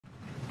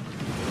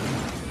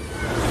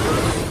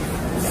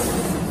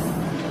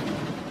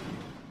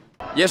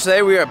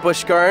Yesterday we were at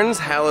Busch Gardens,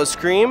 Hallow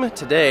Scream.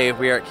 Today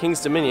we are at King's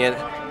Dominion,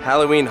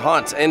 Halloween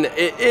Haunt, and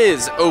it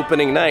is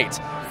opening night.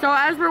 So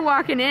as we're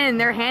walking in,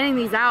 they're handing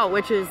these out,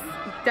 which is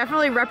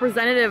definitely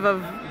representative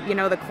of, you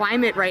know, the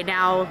climate right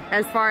now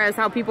as far as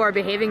how people are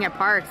behaving at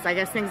parks. I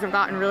guess things have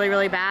gotten really,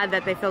 really bad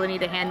that they feel the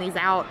need to hand these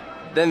out.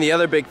 Then the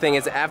other big thing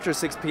is after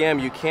 6 p.m.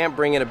 you can't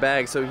bring in a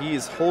bag, so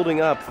he's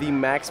holding up the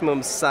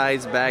maximum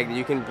size bag that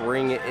you can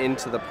bring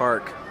into the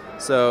park.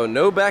 So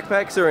no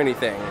backpacks or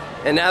anything.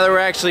 And now that we're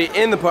actually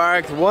in the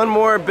park, one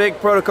more big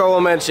protocol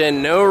we'll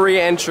mention: no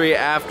re-entry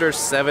after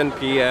 7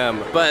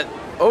 p.m. But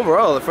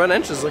overall, the front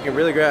entrance is looking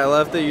really great. I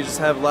love that you just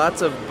have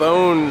lots of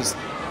bones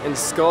and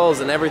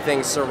skulls and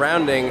everything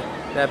surrounding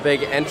that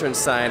big entrance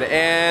sign.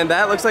 And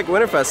that looks like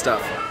Winterfest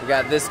stuff. We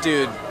got this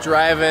dude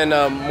driving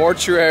a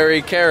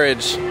mortuary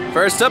carriage.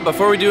 First up,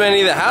 before we do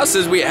any of the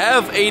houses, we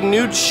have a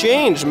new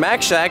change.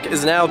 Mac Shack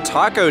is now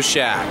Taco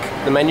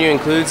Shack. The menu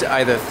includes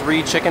either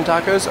 3 chicken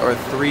tacos or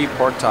 3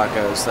 pork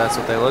tacos. That's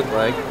what they look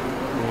like.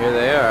 And here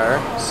they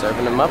are,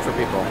 serving them up for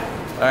people.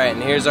 All right,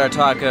 and here's our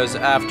tacos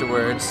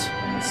afterwards.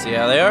 Let's see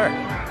how they are.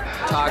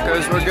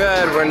 Tacos were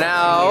good. We're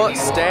now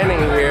standing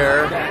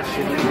here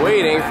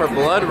waiting for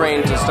Blood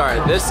Rain to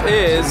start. This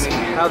is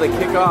how they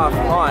kick off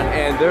on,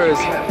 and there is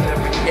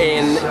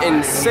an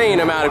insane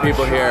amount of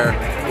people here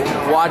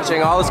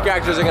watching. All the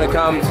characters are gonna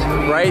come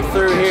right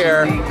through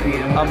here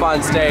up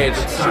on stage.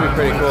 Should be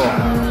pretty cool.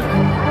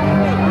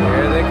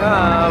 Here they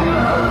come.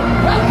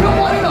 Welcome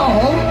one and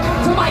all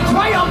to my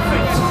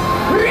triumphant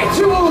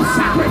ritual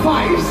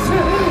sacrifice.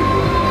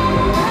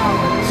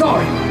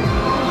 Sorry,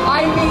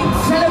 I mean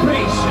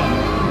celebration.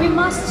 We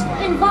must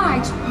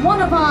invite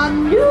one of our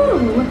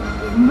new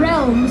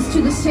realms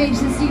to the stage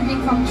this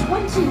evening from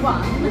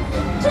 21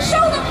 to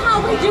show them how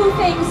we do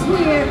things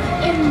here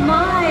in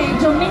my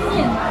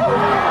dominion.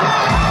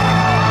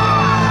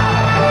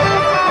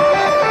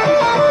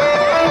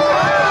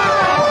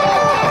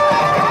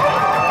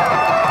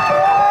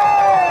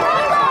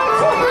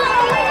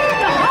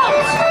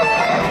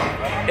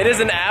 It is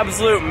an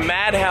absolute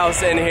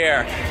madhouse in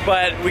here,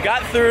 but we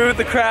got through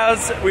the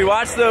crowds, we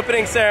watched the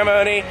opening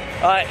ceremony.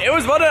 It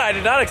was well done. I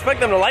did not expect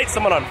them to light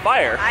someone on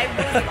fire. I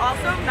was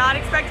also not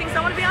expecting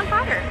someone to be on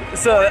fire.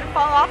 So, or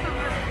fall off of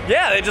it.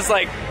 Yeah, they just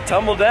like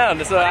tumbled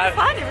down. So it was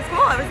fun, it was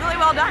cool, it was really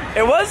well done.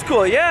 It was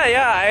cool,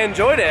 yeah, I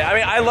enjoyed it. I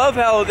mean, I love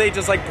how they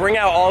just like bring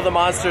out all the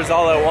monsters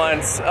all at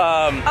once.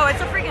 Oh,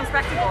 it's a freaking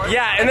spectacle.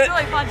 Yeah, and it's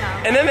really fun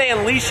now. And then they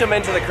unleash them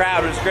into the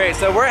crowd, which is great.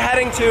 So we're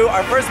heading to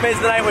our first maze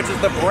of the night, which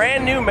is the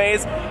brand new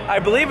maze. I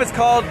believe it's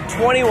called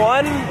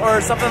 21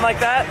 or something like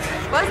that.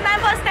 What's 9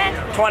 plus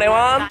 10?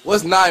 21.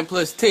 What's 9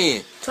 plus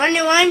 10?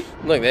 21.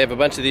 Look, they have a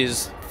bunch of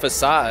these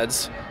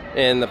facades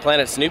in the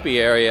Planet Snoopy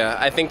area.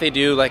 I think they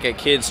do like a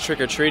kids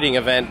trick-or-treating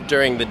event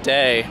during the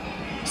day.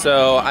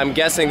 So I'm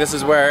guessing this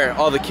is where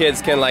all the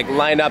kids can like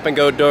line up and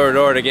go door to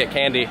door to get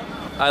candy.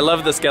 I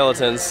love the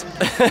skeletons.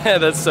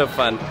 That's so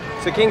fun.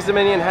 So King's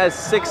Dominion has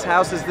 6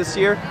 houses this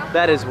year.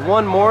 That is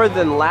 1 more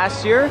than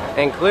last year.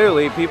 And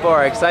clearly people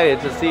are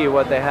excited to see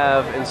what they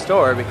have in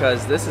store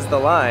because this is the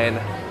line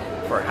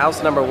for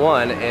house number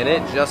 1 and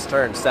it just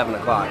turned 7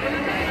 o'clock.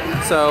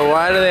 So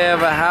why do they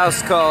have a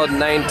house called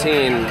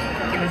 19?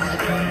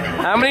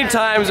 How many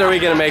times are we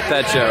gonna make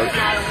that joke?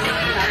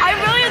 I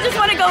really just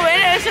want to go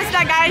in and it's just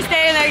that guy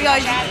standing there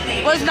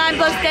going, what's 9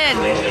 plus 10?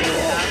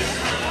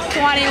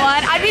 21.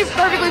 I'd be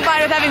perfectly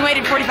fine with having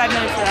waited 45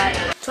 minutes for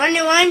that.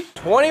 21.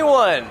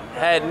 21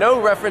 had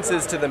no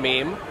references to the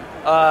meme,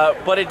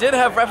 but it did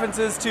have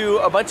references to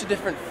a bunch of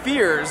different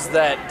fears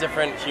that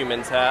different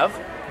humans have.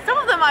 Some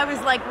of them I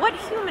was like, what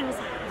humans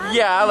have?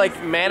 Yeah,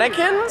 like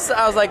mannequins?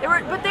 I was like,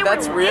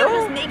 that's real? They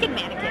were just naked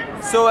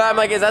mannequins. So I'm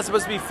like, is that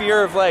supposed to be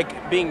fear of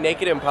like being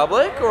naked in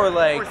public or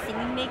like? Or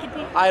seeing naked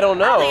people? I don't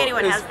know. I don't think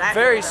anyone has that.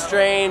 Very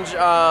strange.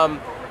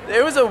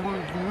 It was a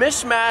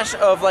mishmash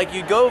of like,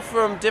 you go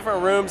from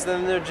different rooms and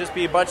then there'd just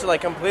be a bunch of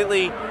like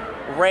completely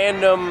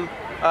random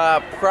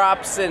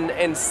props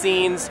and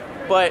scenes,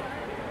 but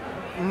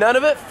none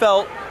of it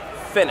felt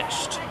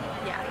finished.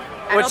 Yeah,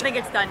 I don't think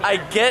it's done yet. I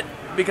get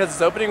because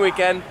it's opening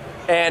weekend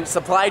and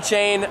supply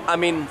chain, I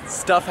mean,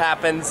 stuff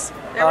happens.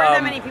 There weren't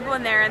that many people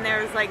in there and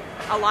there was like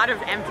a lot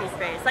of empty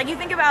space. Like you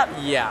think about,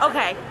 yeah.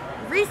 Okay,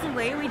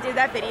 recently we did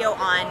that video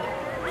on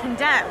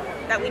Condemn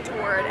that we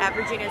toured at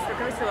Virginia's for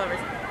Coastal Lovers.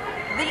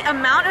 The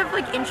amount of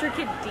like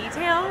intricate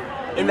detail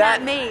in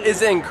that maze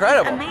is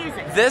incredible.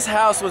 Amazing. This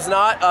house was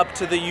not up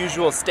to the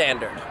usual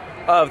standard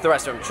of the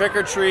rest of them. Trick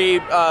or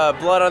Treat,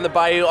 Blood on the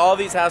Bayou, all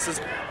these houses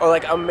are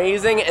like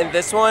amazing, and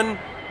this one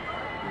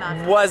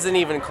wasn't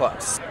even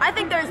close. I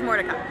think there's more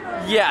to come.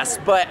 Yes,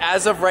 but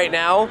as of right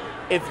now,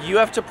 if you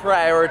have to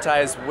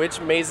prioritize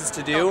which mazes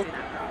to do,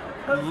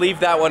 leave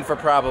that one for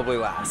probably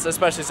last,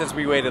 especially since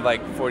we waited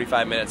like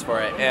 45 minutes for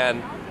it.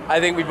 And I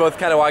think we both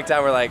kind of walked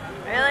out, we're like,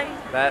 really?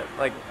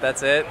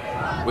 That's it?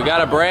 We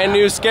got a brand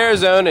new scare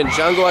zone in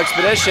Jungle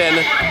Expedition.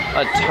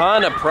 A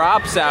ton of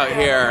props out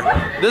here.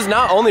 This is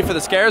not only for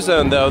the scare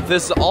zone though,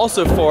 this is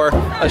also for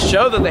a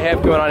show that they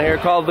have going on here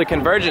called The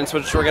Convergence,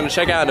 which we're gonna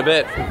check out in a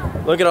bit.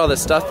 Look at all the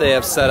stuff they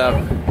have set up.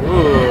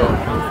 Ooh.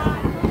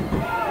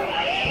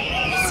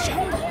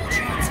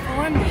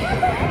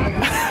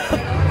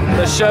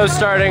 The show's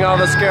starting, all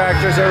the scare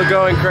actors are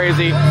going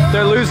crazy.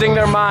 They're losing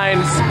their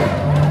minds.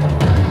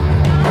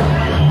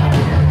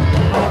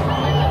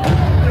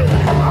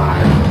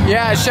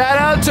 Yeah, shout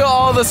out to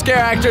all the scare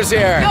actors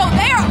here. No,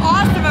 they are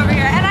awesome over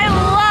here, and I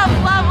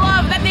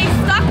love that they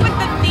stuck with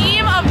the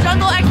theme of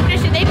Jungle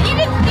Expedition. They've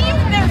even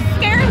themed their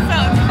scare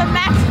zones to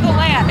match the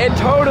land. It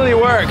totally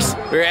works.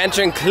 We're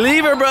entering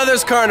Cleaver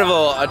Brothers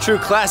Carnival, a true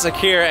classic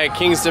here at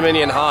King's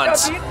Dominion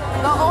Haunts. The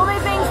only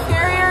thing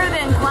scarier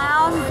than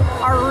clowns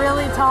are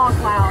really tall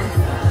clowns.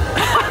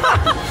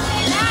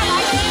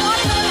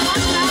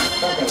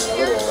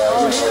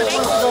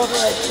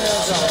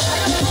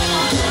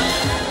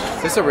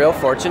 Is this a real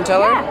fortune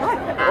teller?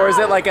 Yeah. Or is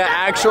it like an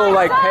actual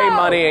like pay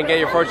money and get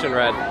your fortune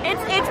read?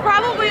 It's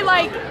probably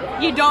like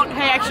you don't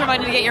pay extra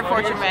money to get your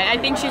fortune read. I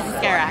think she's a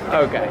scare actor.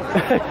 Okay.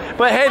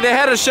 But hey, they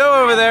had a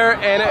show over there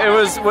and it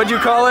was, what'd you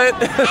call it?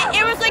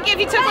 It was like if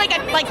you took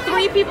like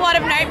 3 people out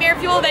of Nightmare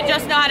Fuel that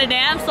just know how to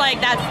dance,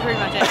 like that's pretty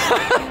much it.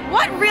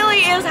 What really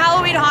is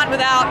Halloween Haunt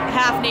without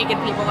half-naked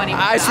people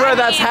anymore? I swear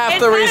that's half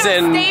the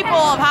reason. It's a staple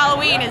of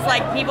Halloween is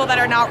like people that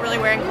are not really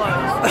wearing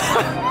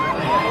clothes.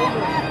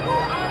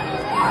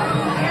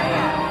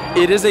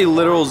 It is a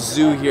literal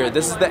zoo here.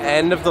 This is the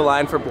end of the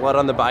line for Blood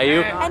on the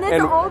Bayou. And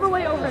it's all the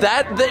way over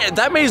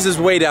that maze is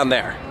way down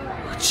there.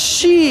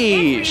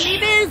 Sheesh. It's really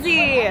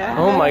busy.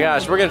 Oh my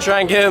gosh, we're gonna try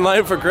and get in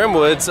line for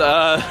Grimwoods.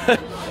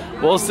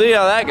 We'll see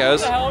how that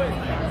goes.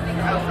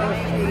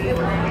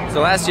 So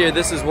last year,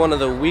 this is one of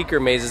the weaker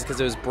mazes because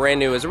it was brand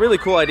new. It was a really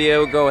cool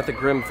idea going with the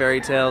Grimm fairy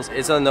tales.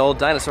 It's on the old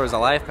Dinosaurs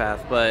Alive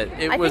path, but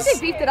I think they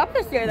beefed it up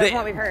this year, that's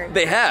what we heard.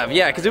 They have,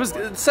 yeah, because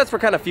the sets were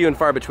kind of few and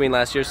far between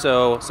last year,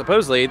 so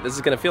supposedly this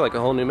is gonna feel like a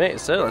whole new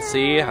maze. So let's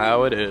see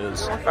how it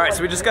is. All right,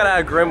 so we just got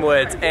out of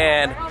Grimwoods,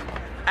 and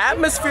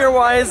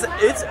atmosphere-wise,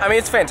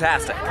 it's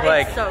fantastic.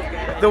 Like, it's so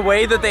good. The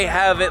way that they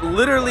have it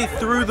literally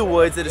through the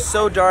woods, it is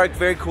so dark,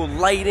 very cool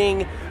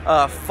lighting,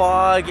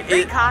 fog.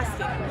 Great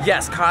costumes.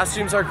 Yes,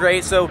 costumes are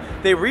great. So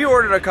they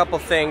reordered a couple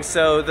things.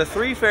 So the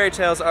 3 fairy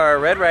tales are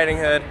Red Riding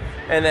Hood,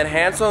 and then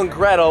Hansel and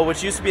Gretel,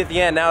 which used to be at the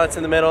end, now it's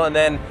in the middle, and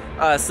then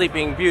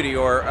Sleeping Beauty,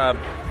 or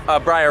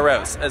Briar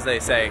Rose, as they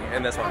say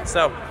in this one.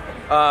 So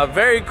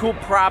very cool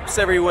props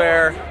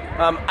everywhere.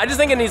 I just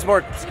think it needs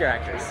more scare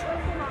actors.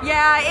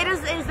 Yeah, it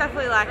is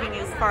definitely lacking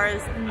as far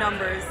as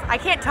numbers. I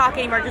can't talk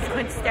anymore because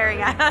Clint's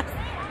staring at us.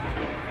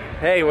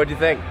 Hey, what'd you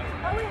think?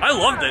 I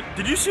loved it.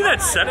 Did you see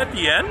that set at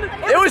the end?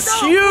 It was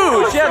so huge!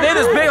 cool. Yeah, they had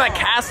this big like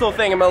castle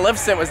thing and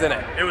Maleficent was in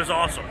it. It was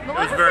awesome. It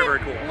was very, very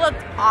cool.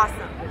 Looked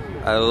awesome.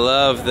 I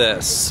love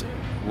this.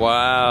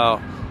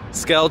 Wow.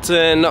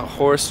 Skeleton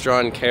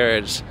horse-drawn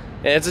carriage.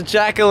 And it's a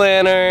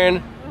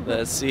jack-o'-lantern.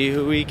 Let's see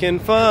who we can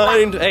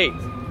find. Hey,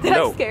 Did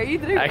no. I scare you?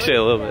 Actually,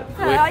 a little bit.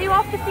 Are you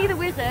off to see the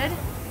wizard?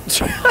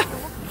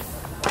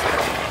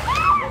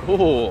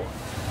 Ooh.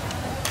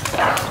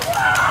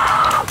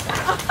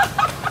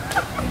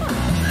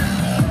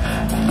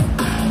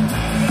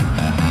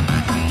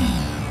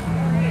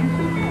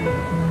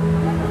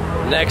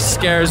 Next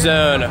scare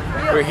zone.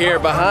 We're here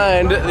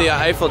behind the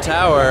Eiffel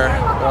Tower.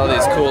 All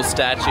these cool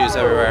statues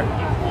everywhere.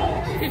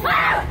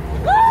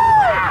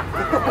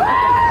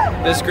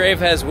 This grave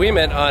has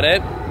Ouimet on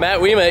it.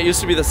 Matt Ouimet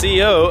used to be the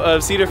CEO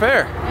of Cedar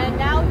Fair. And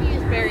now he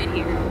is buried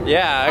here.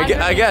 Yeah,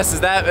 I guess. Is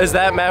that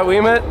Matt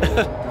Ouimet?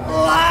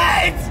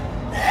 What?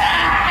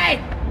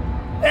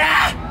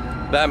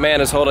 That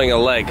man is holding a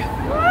leg.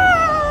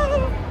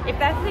 If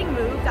that thing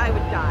moved, I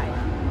would die.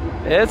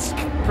 It's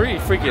pretty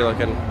freaky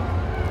looking.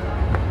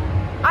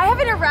 I have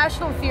an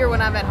irrational fear when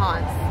I'm at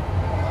haunts.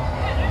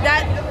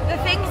 That the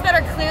things that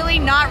are clearly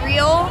not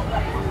real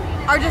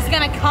are just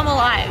gonna come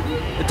alive.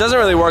 It doesn't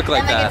really work like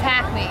and they that.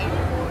 attack me.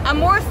 I'm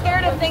more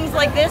scared of things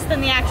like this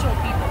than the actual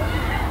people.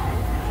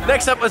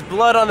 Next up was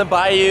Blood on the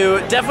Bayou.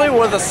 Definitely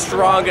one of the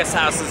strongest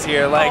houses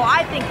here. Like, Oh,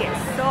 I think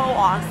it's so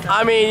awesome.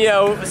 I mean, you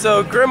know,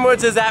 so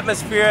Grimwoods is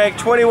atmospheric.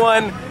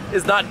 21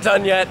 is not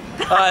done yet.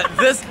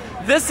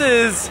 This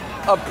is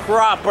a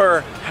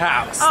proper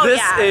house. Oh, this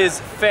yeah. is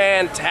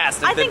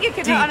fantastic. I think it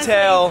could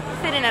detail.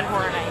 honestly fit in at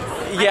Horror Nights.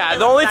 Yeah,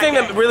 the only thing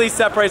that really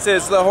separates it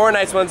is the Horror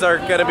Nights ones are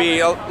going to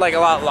be like a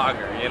lot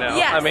longer, you know?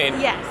 Yes, I mean,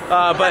 yes.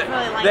 but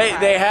Definitely like that.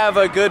 they have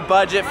a good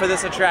budget for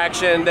this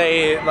attraction.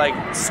 They like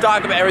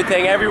stock up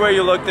everything. Everywhere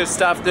you look, there's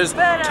stuff. There's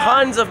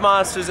tons of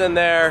monsters in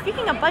there.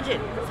 Speaking of budget,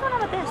 what's going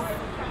on with this?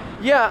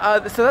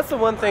 Yeah, so that's the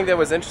one thing that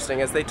was interesting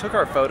is they took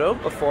our photo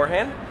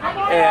beforehand,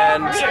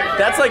 and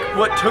that's like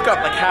what took up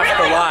like half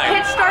the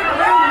line. Pitch dark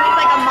room with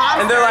like a monster.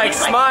 And they're like,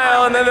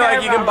 smile, and then they're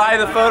like, you can buy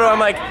the photo. I'm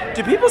like,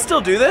 do people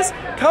still do this?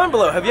 Comment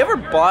below. Have you ever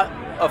bought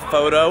a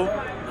photo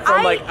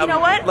from like you know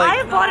what? like, I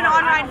have bought an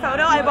on-ride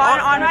photo. I bought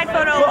an on-ride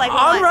photo well, like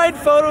on-ride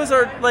photos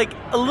are like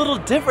a little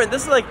different.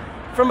 This is like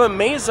from a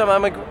maze.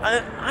 I'm like,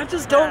 I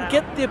just don't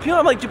get the appeal.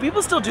 I'm like, do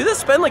people still do this?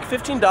 Spend like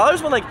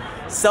 $15 when like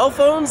cell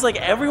phones, like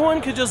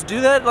everyone could just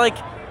do that? Like,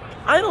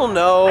 I don't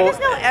know. I just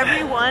know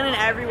everyone and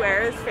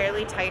everywhere is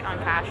fairly tight on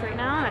cash right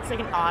now, and it's like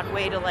an odd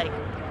way to like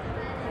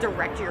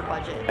direct your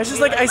budget. It's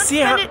just like I see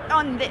how spend it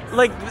on this.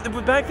 like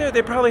back there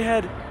they probably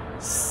had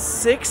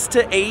 6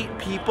 to 8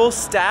 people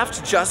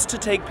staffed just to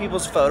take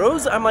people's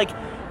photos. I'm like,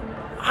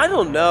 I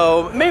don't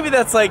know. Maybe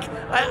that's like,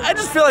 I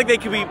just feel like they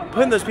could be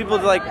putting those people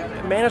to like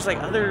manage like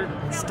other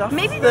stuff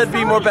that'd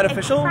be more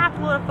beneficial. A crap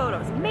load of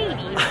photos,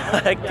 maybe.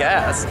 I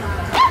guess.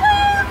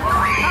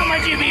 How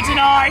much you be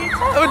tonight?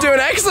 Oh, doing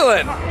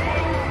excellent.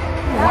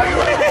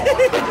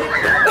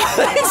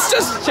 It's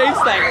just chase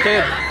that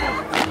kid.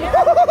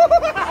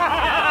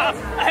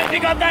 I hope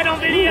you got that on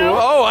video.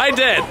 Oh, I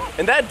did.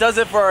 And that does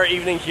it for our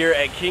evening here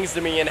at King's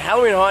Dominion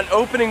Halloween Haunt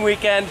opening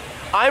weekend.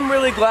 I'm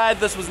really glad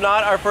this was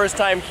not our first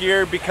time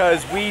here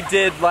because we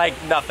did like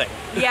nothing.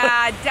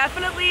 Yeah,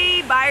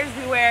 definitely buyers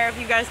beware if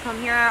you guys come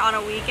here on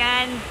a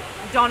weekend.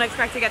 Don't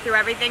expect to get through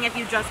everything if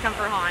you just come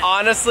for haunt.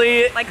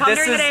 Honestly, like come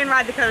during the day and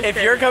ride the coaster.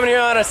 If you're coming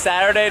here on a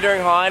Saturday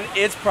during haunt,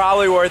 it's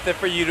probably worth it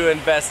for you to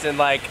invest in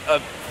like a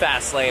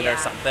fast lane or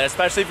something,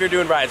 especially if you're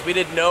doing rides. We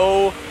did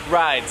no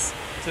rides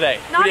today.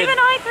 Not even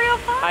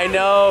I-305. I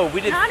know.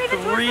 We did Not even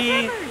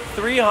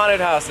three haunted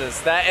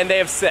houses, and they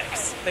have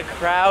 6. The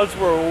crowds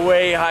were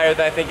way higher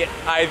than I think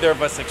either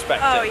of us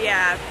expected. Oh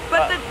yeah,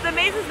 but the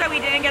mazes that we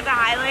didn't get to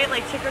highlight,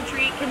 like Trick or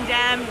Treat,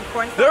 Condemned,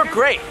 Cornstalkers, they're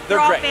great. They're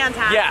all great.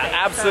 fantastic.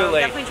 Yeah,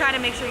 absolutely. So definitely try to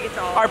make sure you get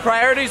to all. Our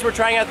priorities were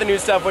trying out the new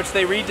stuff, which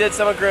they redid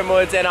some of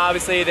Grimwood's, and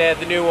obviously they had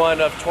the new one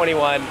of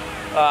 21.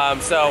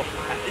 So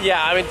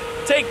yeah, I mean,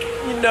 take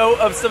note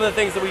of some of the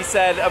things that we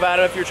said about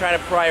it if you're trying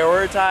to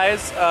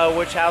prioritize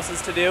which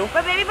houses to do.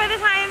 But maybe by the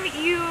time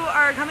you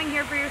are coming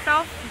here for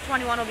yourself,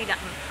 21 will be done.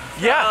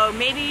 So yeah.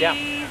 maybe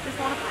just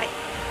want to fight.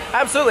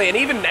 Absolutely, and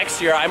even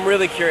next year, I'm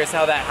really curious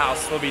how that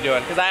house will be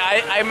doing because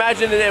I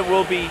imagine that it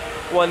will be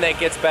one that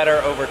gets better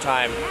over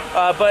time.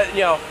 But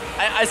you know,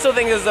 I still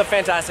think this is a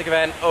fantastic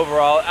event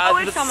overall.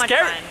 It's so much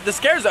fun. The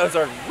scare zones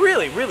are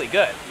really, really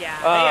good. Yeah,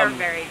 they are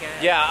very good.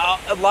 Yeah,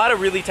 a lot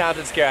of really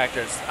taunted scare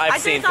actors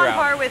I've seen throughout.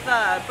 I'd say it's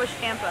on par with Bush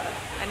Tampa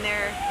and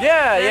their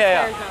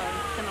scare zones,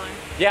 similar.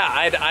 Yeah,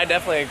 I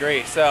definitely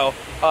agree. So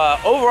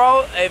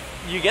overall, if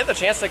you get the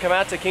chance to come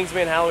out to King's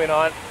Dominion Halloween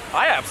Haunt,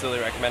 I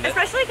absolutely recommend it.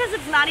 Especially because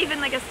it's not even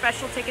like a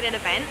special ticketed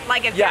event.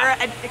 Like if you're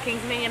a King's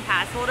Dominion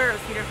pass holder or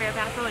Cedar Fair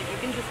pass holder, you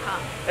can just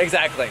come.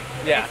 Exactly,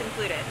 yeah. It's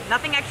included.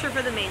 Nothing extra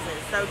for the mazes,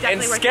 so definitely and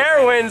worth it.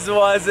 Scare Winds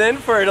wasn't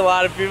for a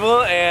lot of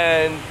people,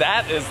 and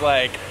that is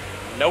like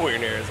nowhere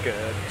near as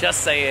good.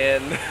 Just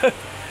saying.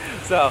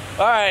 So,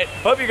 alright,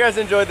 hope you guys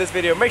enjoyed this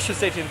video. Make sure to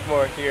stay tuned for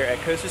more here at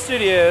Coaster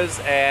Studios,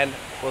 and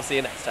we'll see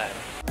you next time.